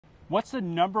What's the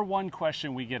 #1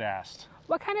 question we get asked?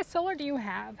 What kind of solar do you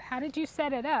have? How did you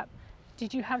set it up?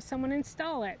 Did you have someone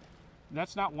install it?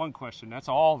 That's not one question, that's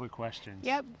all the questions.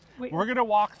 Yep. We're gonna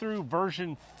walk through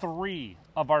version 3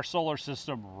 of our solar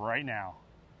system right now.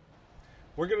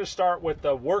 We're gonna start with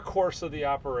the workhorse of the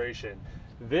operation.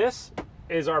 This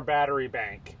is our battery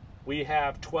bank. We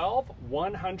have 12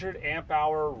 100 amp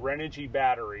hour Renogy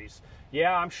batteries.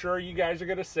 Yeah, I'm sure you guys are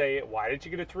gonna say it. Why did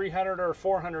you get a 300 or a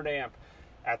 400 amp?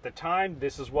 At the time,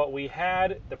 this is what we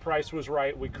had. The price was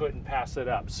right. We couldn't pass it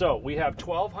up. So we have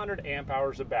 1200 amp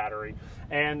hours of battery,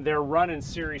 and they're run in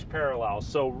series parallel.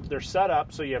 So they're set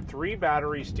up so you have 3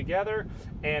 batteries together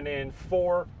and then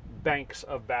 4 banks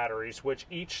of batteries, which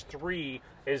each 3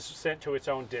 is sent to its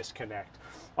own disconnect.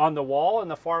 On the wall in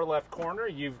the far left corner,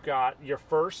 you've got your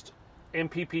first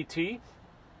MPPT.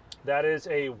 That is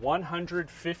a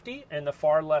 150 in the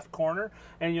far left corner,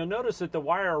 and you'll notice that the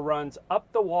wire runs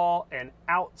up the wall and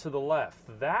out to the left.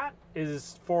 That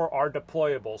is for our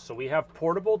deployable. So we have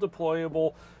portable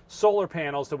deployable solar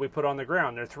panels that we put on the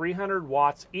ground. They're 300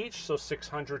 watts each, so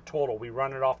 600 total. We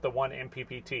run it off the one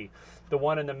MPPT. The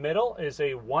one in the middle is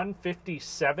a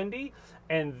 150/70,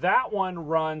 and that one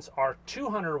runs our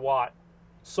 200 watt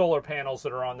solar panels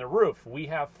that are on the roof. We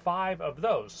have 5 of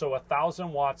those, so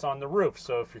 1,000 watts on the roof.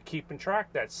 So if you're keeping track,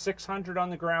 that's 600 on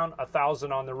the ground,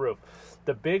 1,000 on the roof.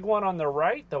 The big one on the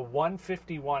right, the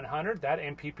 150/100, that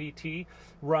MPPT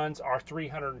runs our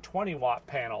 320 watt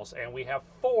panels, and we have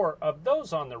 4 of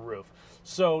those on the roof.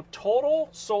 So total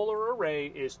solar array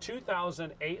is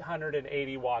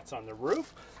 2,880 watts on the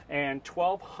roof and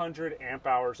 1,200 amp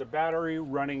hours of battery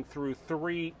running through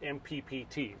 3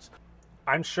 MPPTs.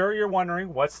 I'm sure you're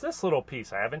wondering, what's this little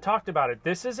piece? I haven't talked about it.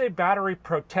 This is a battery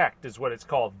protect is what it's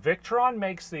called. Victron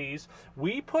makes these.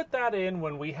 We put that in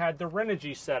when we had the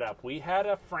Renogy set up. We had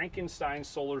a Frankenstein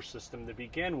solar system to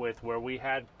begin with where we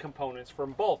had components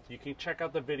from both. You can check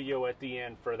out the video at the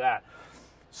end for that.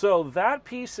 So that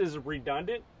piece is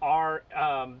redundant. Our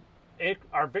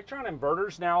Victron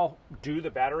inverters now do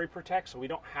the battery protect, so we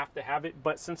don't have to have it,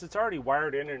 but since it's already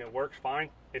wired in and it works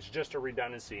fine, it's just a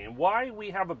redundancy. And why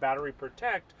we have a battery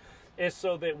protect is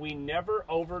so that we never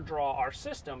overdraw our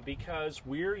system, because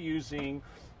we're using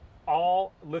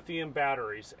all lithium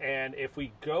batteries, and if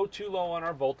we go too low on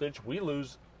our voltage, we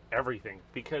lose everything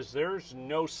because there's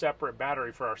no separate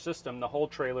battery for our system. The whole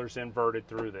trailer's inverted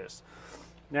through this.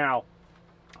 Now,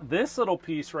 this little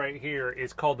piece right here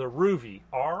is called the RUVI,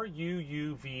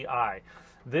 R-U-U-V-I.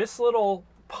 This little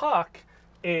puck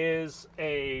is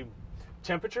a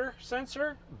temperature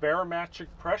sensor, barometric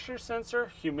pressure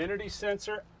sensor, humidity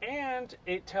sensor, and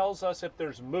it tells us if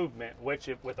there's movement, which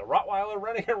with a Rottweiler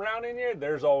running around in here,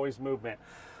 there's always movement.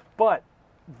 But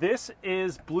this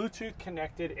is Bluetooth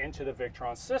connected into the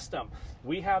Victron system.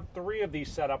 We have 3 of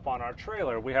these set up on our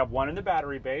trailer. We have one in the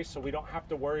battery base, so we don't have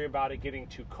to worry about it getting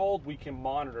too cold. We can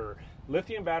monitor.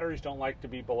 Lithium batteries don't like to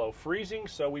be below freezing,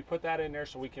 so we put that in there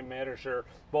so we can measure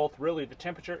both really the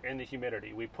temperature and the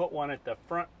humidity. We put one at the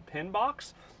front pin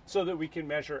box so that we can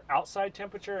measure outside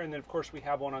temperature, and then of course we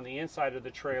have one on the inside of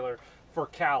the trailer for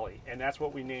Cali, and that's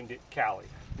what we named it, Cali.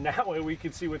 And that way we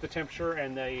can see what the temperature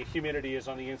and the humidity is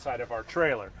on the inside of our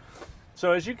trailer.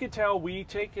 So as you can tell, we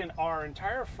taken our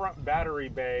entire front battery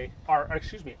bay, our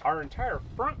entire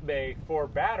front bay for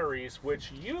batteries,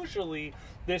 which usually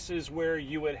this is where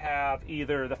you would have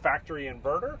either the factory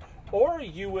inverter or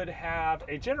you would have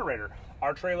a generator.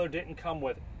 Our trailer didn't come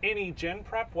with any gen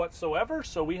prep whatsoever,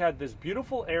 so we had this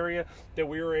beautiful area that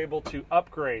we were able to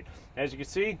upgrade. As you can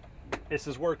see, this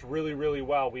has worked really, really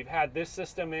well. We've had this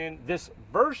system in, this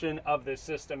version of this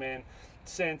system in,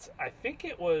 since I think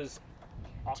it was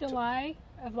July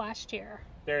of last year.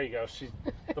 There you go.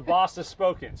 The boss has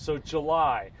spoken. So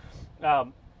July.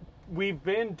 We've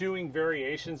been doing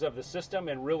variations of the system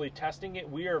and really testing it.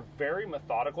 We are very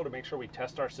methodical to make sure we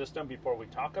test our system before we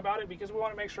talk about it, because we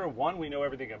want to make sure, 1, we know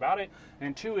everything about it,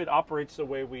 and 2, it operates the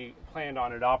way we planned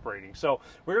on it operating. So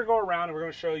we're going to go around and we're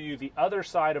going to show you the other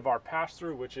side of our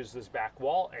pass-through, which is this back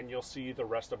wall, and you'll see the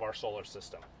rest of our solar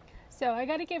system. So I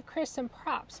got to give Chris some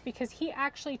props, because he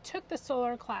actually took the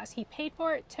solar class. He paid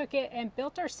for it, took it, and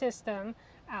built our system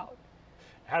out.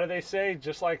 How do they say?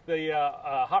 Just like the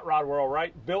hot rod world,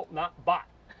 right? Built, not bought.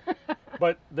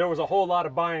 But there was a whole lot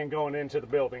of buying going into the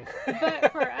building.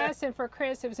 But for us and for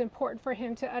Chris, it was important for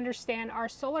him to understand our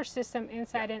solar system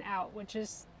inside and out, which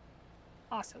is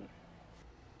awesome.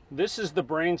 This is the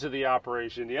brains of the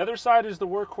operation. The other side is the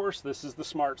workhorse. This is the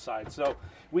smart side. So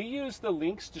we use the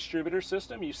Lynx distributor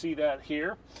system. You see that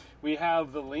here. We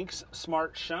have the Lynx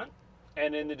Smart Shunt.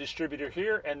 and then the distributor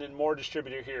here, and then more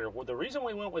distributor here. Well, the reason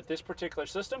we went with this particular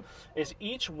system is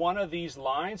each one of these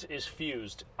lines is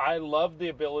fused. I love the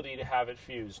ability to have it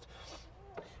fused.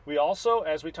 We also,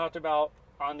 as we talked about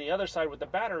on the other side with the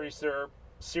batteries, they're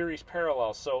series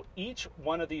parallel. So each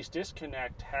one of these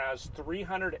disconnect has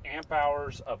 300 amp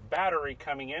hours of battery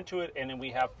coming into it, and then we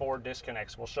have 4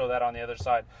 disconnects. We'll show that on the other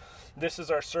side. This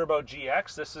is our Servo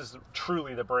GX. This is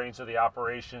truly the brains of the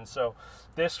operation. So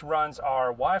this runs our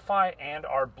Wi-Fi and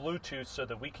our Bluetooth so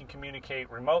that we can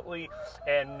communicate remotely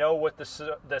and know what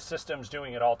the system's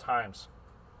doing at all times.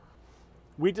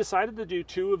 We decided to do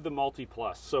 2 of the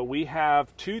multi-plus. So we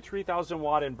have 2 3,000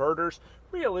 watt inverters.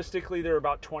 Realistically, they're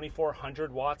about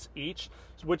 2,400 watts each,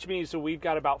 which means that we've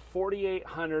got about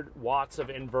 4,800 watts of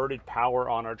inverted power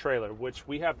on our trailer, which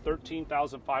we have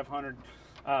 13,500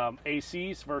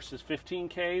 ACs versus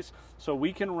 15Ks. So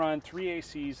we can run 3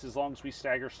 ACs as long as we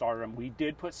stagger start them. We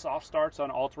did put soft starts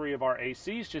on all 3 of our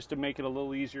ACs just to make it a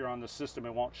little easier on the system.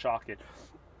 It won't shock it.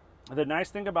 The nice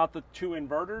thing about the 2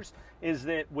 inverters is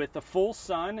that with the full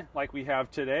sun like we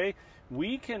have today,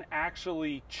 we can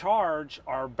actually charge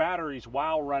our batteries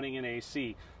while running an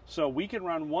AC. So we can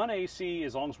run 1 AC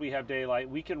as long as we have daylight.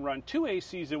 We can run 2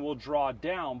 ACs and we'll draw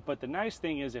down. But the nice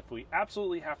thing is if we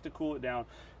absolutely have to cool it down,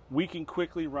 we can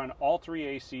quickly run all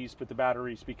 3 ACs, but the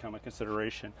batteries become a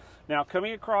consideration. Now,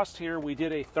 coming across here, we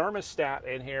did a thermostat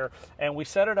in here, and we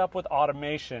set it up with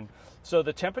automation. So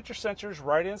the temperature sensor is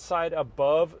right inside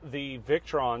above the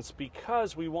Victrons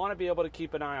because we want to be able to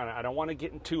keep an eye on it. I don't want it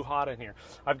getting too hot in here.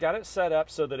 I've got it set up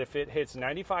so that if it hits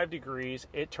 95 degrees,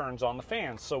 it turns on the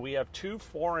fans. So we have 2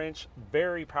 4-inch,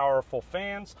 very powerful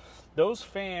fans. Those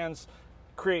fans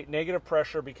create negative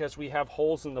pressure because we have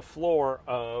holes in the floor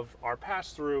of our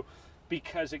pass-through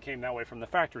because it came that way from the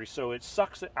factory. So it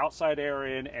sucks the outside air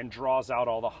in and draws out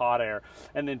all the hot air.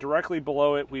 And then directly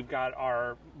below it, we've got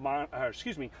our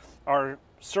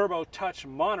Servo Touch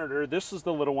monitor. This is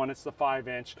the little one, it's the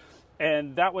 5-inch.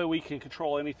 And that way we can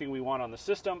control anything we want on the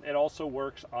system. It also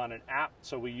works on an app,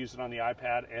 so we use it on the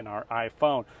iPad and our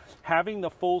iPhone. Having the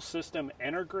full system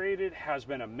integrated has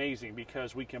been amazing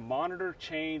because we can monitor,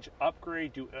 change,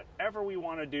 upgrade, do whatever we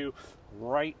want to do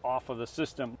right off of the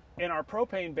system. In our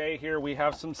propane bay here, we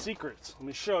have some secrets. Let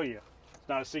me show you. It's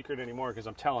not a secret anymore because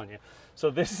I'm telling you. So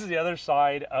this is the other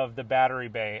side of the battery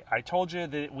bay. I told you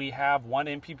that we have 1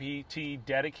 MPPT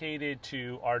dedicated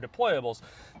to our deployables.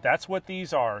 That's what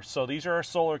these are. So these are our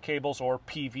solar cables or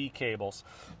PV cables.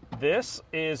 This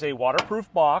is a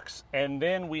waterproof box, and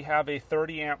then we have a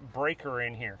 30 amp breaker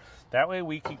in here. That way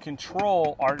we can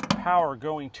control our power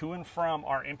going to and from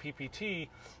our MPPT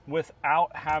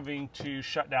without having to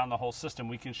shut down the whole system.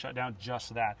 We can shut down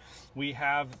just that. We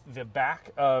have the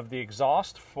back of the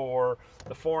exhaust for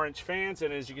the 4-inch fans,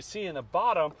 and as you can see in the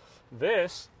bottom,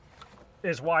 this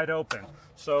is wide open.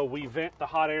 So we vent the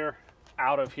hot air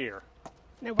out of here.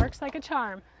 It works like a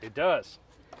charm. It does.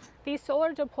 These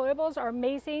solar deployables are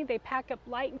amazing. They pack up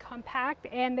light and compact,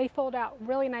 and they fold out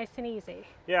really nice and easy.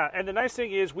 Yeah, and the nice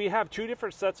thing is we have 2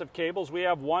 different sets of cables. We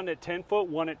have one at 10 foot,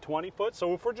 one at 20 foot.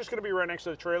 So if we're just going to be right next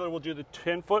to the trailer, we'll do the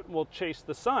 10 foot and we'll chase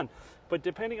the sun. But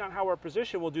depending on how we're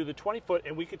positioned, we'll do the 20 foot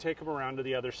and we can take them around to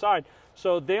the other side.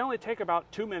 So they only take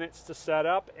about 2 minutes to set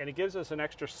up, and it gives us an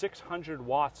extra 600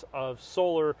 watts of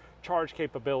solar charge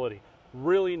capability.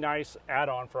 Really nice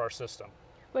add-on for our system.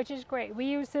 Which is great. We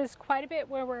use this quite a bit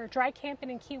where we're dry camping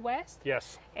in Key West.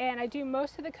 Yes. And I do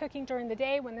most of the cooking during the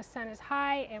day when the sun is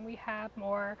high and we have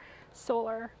more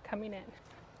solar coming in.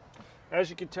 As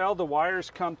you can tell, the wires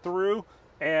come through,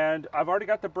 and I've already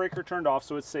got the breaker turned off,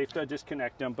 so it's safe to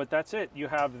disconnect them, but that's it. You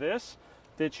have this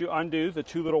that you undo, the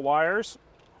 2 little wires.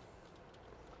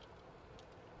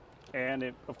 And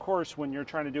it, of course, when you're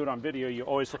trying to do it on video, you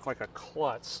always look like a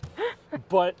klutz.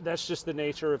 But that's just the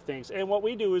nature of things. And what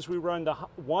we do is we run the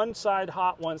one side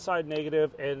hot, one side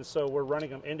negative, and so we're running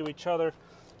them into each other.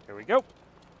 There we go.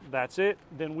 That's it.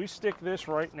 Then we stick this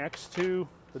right next to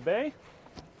the bay.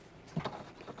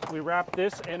 We wrap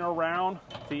this in around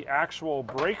the actual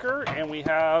breaker, and we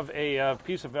have a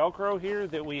piece of Velcro here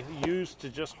that we use to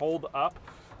just hold up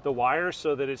the wire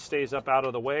so that it stays up out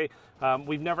of the way.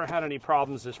 We've never had any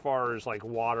problems as far as like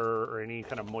water or any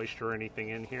kind of moisture or anything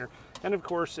in here. And of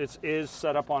course it is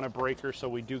set up on a breaker, so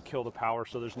we do kill the power,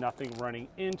 so there's nothing running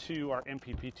into our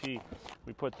MPPT.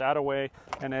 We put that away,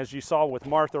 and as you saw with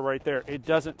Martha right there, it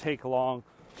doesn't take long,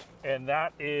 and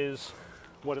that is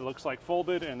what it looks like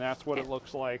folded, and that's what it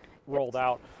looks like rolled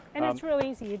out. And it's real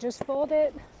easy. You just fold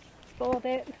it,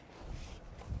 and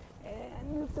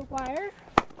move the wire,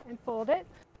 and fold it.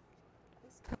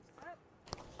 This comes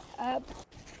up.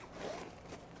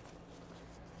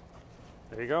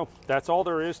 There There you go. That's all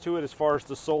there is to it as far as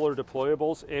the solar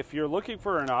deployables. If you're looking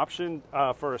for an option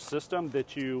for a system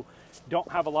that you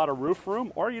don't have a lot of roof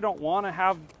room, or you don't want to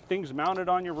have things mounted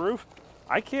on your roof,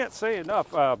 I can't say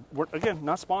enough. We're, again,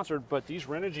 not sponsored, but these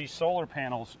Renogy solar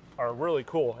panels are really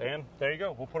cool. And there you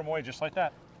go. We'll put them away just like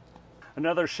that.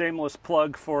 Another shameless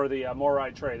plug for the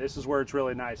Moride tray. This is where it's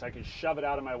really nice. I can shove it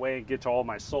out of my way and get to all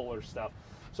my solar stuff.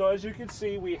 So as you can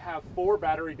see, we have 4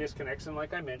 battery disconnects, and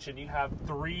like I mentioned, you have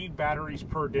 3 batteries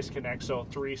per disconnect, so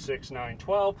 3, 6, 9,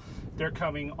 12. They're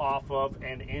coming off of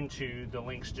and into the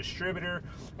Lynx distributor.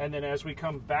 And then as we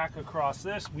come back across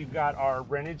this, we've got our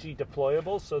Renogy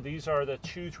deployables. So these are the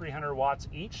 2 300 watts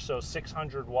each, so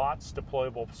 600 watts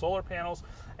deployable solar panels.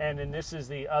 And then this is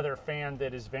the other fan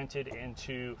that is vented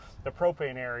into the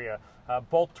propane area.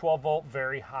 Both 12 volt,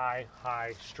 very high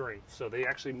strength. So they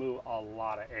actually move a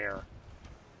lot of air.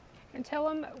 And tell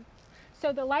them,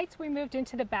 so the lights we moved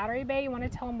into the battery bay, you want to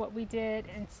tell them what we did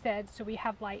instead so we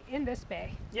have light in this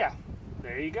bay. Yeah,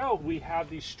 there you go. We have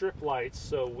these strip lights,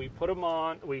 so we put them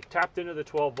on, we tapped into the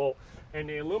 12 volt, and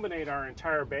they illuminate our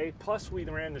entire bay, plus we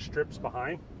ran the strips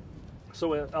behind.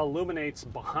 So it illuminates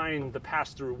behind the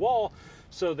pass-through wall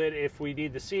so that if we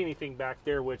need to see anything back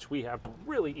there, which we have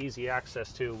really easy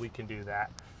access to, we can do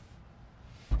that.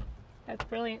 That's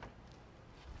brilliant.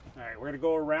 All right, we're going to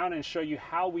go around and show you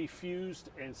how we fused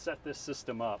and set this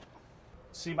system up.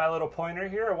 See my little pointer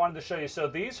here? I wanted to show you. So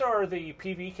these are the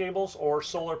PV cables or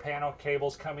solar panel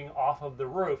cables coming off of the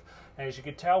roof. And as you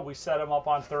can tell, we set them up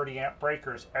on 30 amp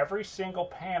breakers. Every single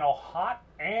panel, hot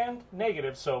and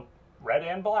negative, so red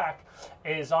and black,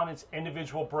 is on its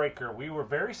individual breaker. We were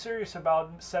very serious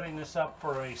about setting this up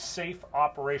for a safe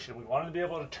operation. We wanted to be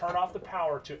able to turn off the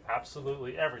power to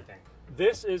absolutely everything.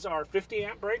 This is our 50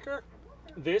 amp breaker.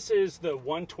 This is the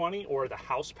 120 or the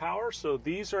house power. So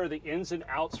these are the ins and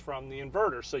outs from the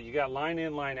inverter. So you got line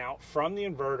in, line out from the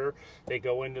inverter. They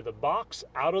go into the box,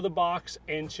 out of the box,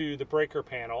 into the breaker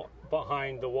panel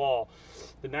behind the wall.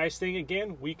 The nice thing,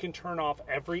 again, we can turn off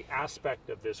every aspect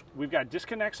of this. We've got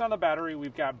disconnects on the battery.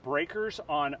 We've got breakers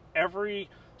on every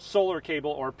solar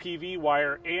cable or PV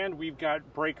wire, and we've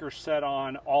got breakers set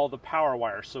on all the power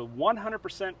wires. So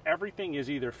 100% everything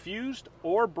is either fused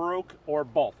or broke or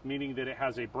both, meaning that it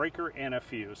has a breaker and a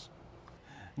fuse.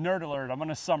 Nerd alert, I'm going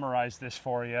to summarize this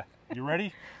for you. You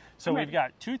ready? So we've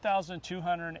got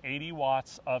 2,280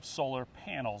 watts of solar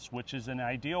panels, which is an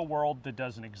ideal world that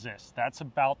doesn't exist. That's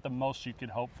about the most you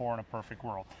could hope for in a perfect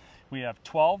world. We have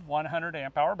 12 100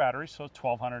 amp hour batteries, so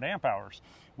 1,200 amp hours.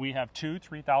 We have 2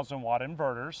 3,000 watt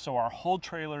inverters, so our whole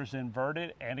trailer is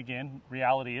inverted, and again,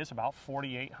 reality is about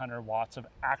 4,800 watts of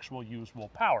actual usable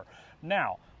power.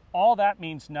 Now, all that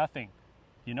means nothing.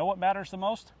 You know what matters the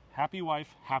most? Happy wife,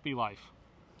 happy life.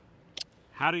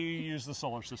 How do you use the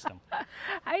solar system?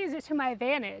 I use it to my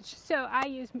advantage. So I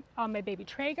use on my baby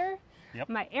Traeger,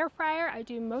 my air fryer. I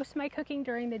do most of my cooking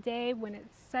during the day when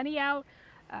it's sunny out,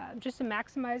 just to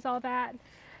maximize all that.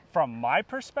 From my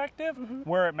perspective,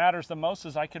 where it matters the most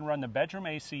is I can run the bedroom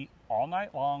AC all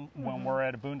night long when we're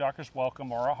at a Boondocker's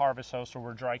Welcome or a Harvest Host or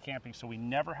we're dry camping, so we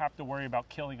never have to worry about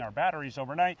killing our batteries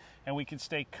overnight, and we can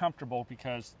stay comfortable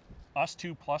because us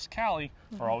two plus Callie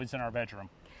are always in our bedroom.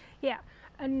 Yeah.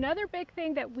 Another big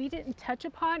thing that we didn't touch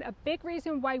upon, a big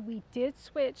reason why we did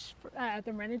switch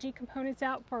the Renogy components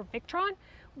out for Victron,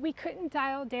 we couldn't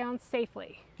dial down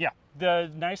safely. Yeah,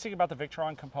 the nice thing about the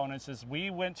Victron components is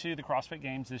we went to the CrossFit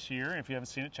Games this year. If you haven't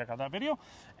seen it, check out that video.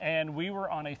 And we were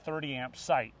on a 30 amp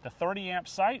site. The 30 amp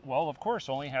site, well, of course,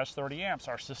 only has 30 amps.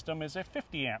 Our system is a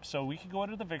 50 amp. So we could go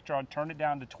into the Victron, turn it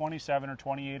down to 27 or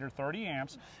 28 or 30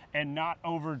 amps and not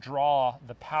overdraw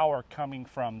the power coming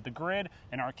from the grid.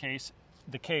 In our case,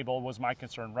 the cable was my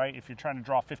concern, right? If you're trying to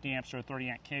draw 50 amps to a 30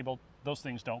 amp cable, those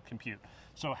things don't compute.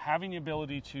 So having the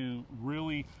ability to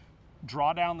really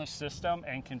draw down the system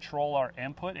and control our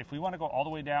input, if we want to go all the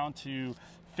way down to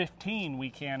 15,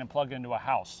 we can and plug into a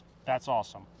house. That's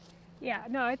awesome. Yeah,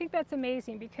 no, I think that's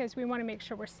amazing because we want to make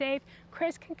sure we're safe.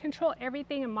 Chris can control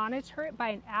everything and monitor it by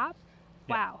an app.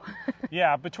 Wow.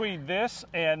 Yeah, between this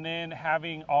and then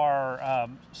having our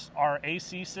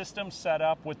AC system set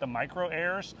up with the micro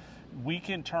airs, we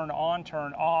can turn on,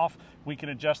 turn off, we can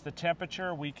adjust the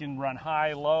temperature, we can run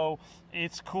high, low.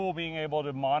 It's cool being able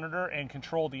to monitor and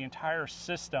control the entire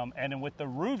system. And then with the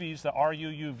Ruvies, the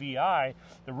RUUVI,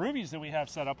 the Ruvies that we have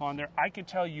set up on there, I can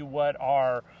tell you what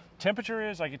our temperature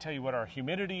is, I can tell you what our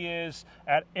humidity is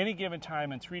at any given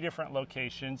time in 3 different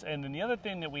locations. And then the other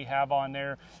thing that we have on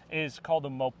there is called the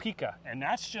Mopica, and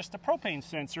that's just a propane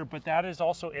sensor, but that is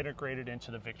also integrated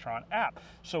into the Victron app.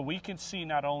 So we can see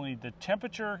not only the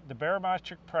temperature, the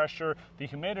barometric pressure, the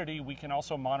humidity, we can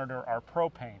also monitor our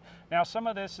propane. Now some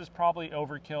of this is probably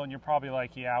probably overkill, and you're probably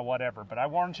like, yeah, whatever. But I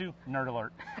warned you, nerd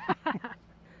alert.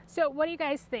 So what do you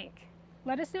guys think?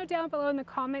 Let us know down below in the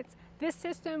comments. This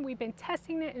system, we've been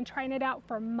testing it and trying it out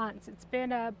for months. It's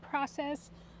been a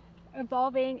process,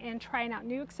 evolving and trying out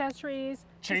new accessories.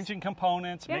 Changing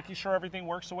components, making sure everything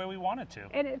works the way we want it to.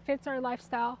 And it fits our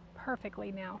lifestyle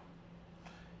perfectly now.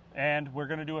 And we're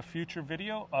going to do a future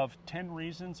video of 10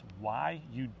 reasons why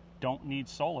you don't need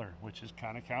solar, which is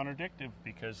kind of counterdictive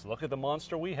because look at the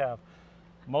monster we have.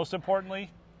 Most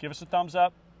importantly, give us a thumbs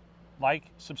up, like,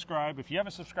 subscribe. If you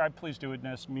haven't subscribed, please do it.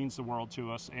 This means the world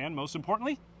to us. And most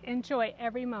importantly, enjoy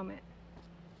every moment.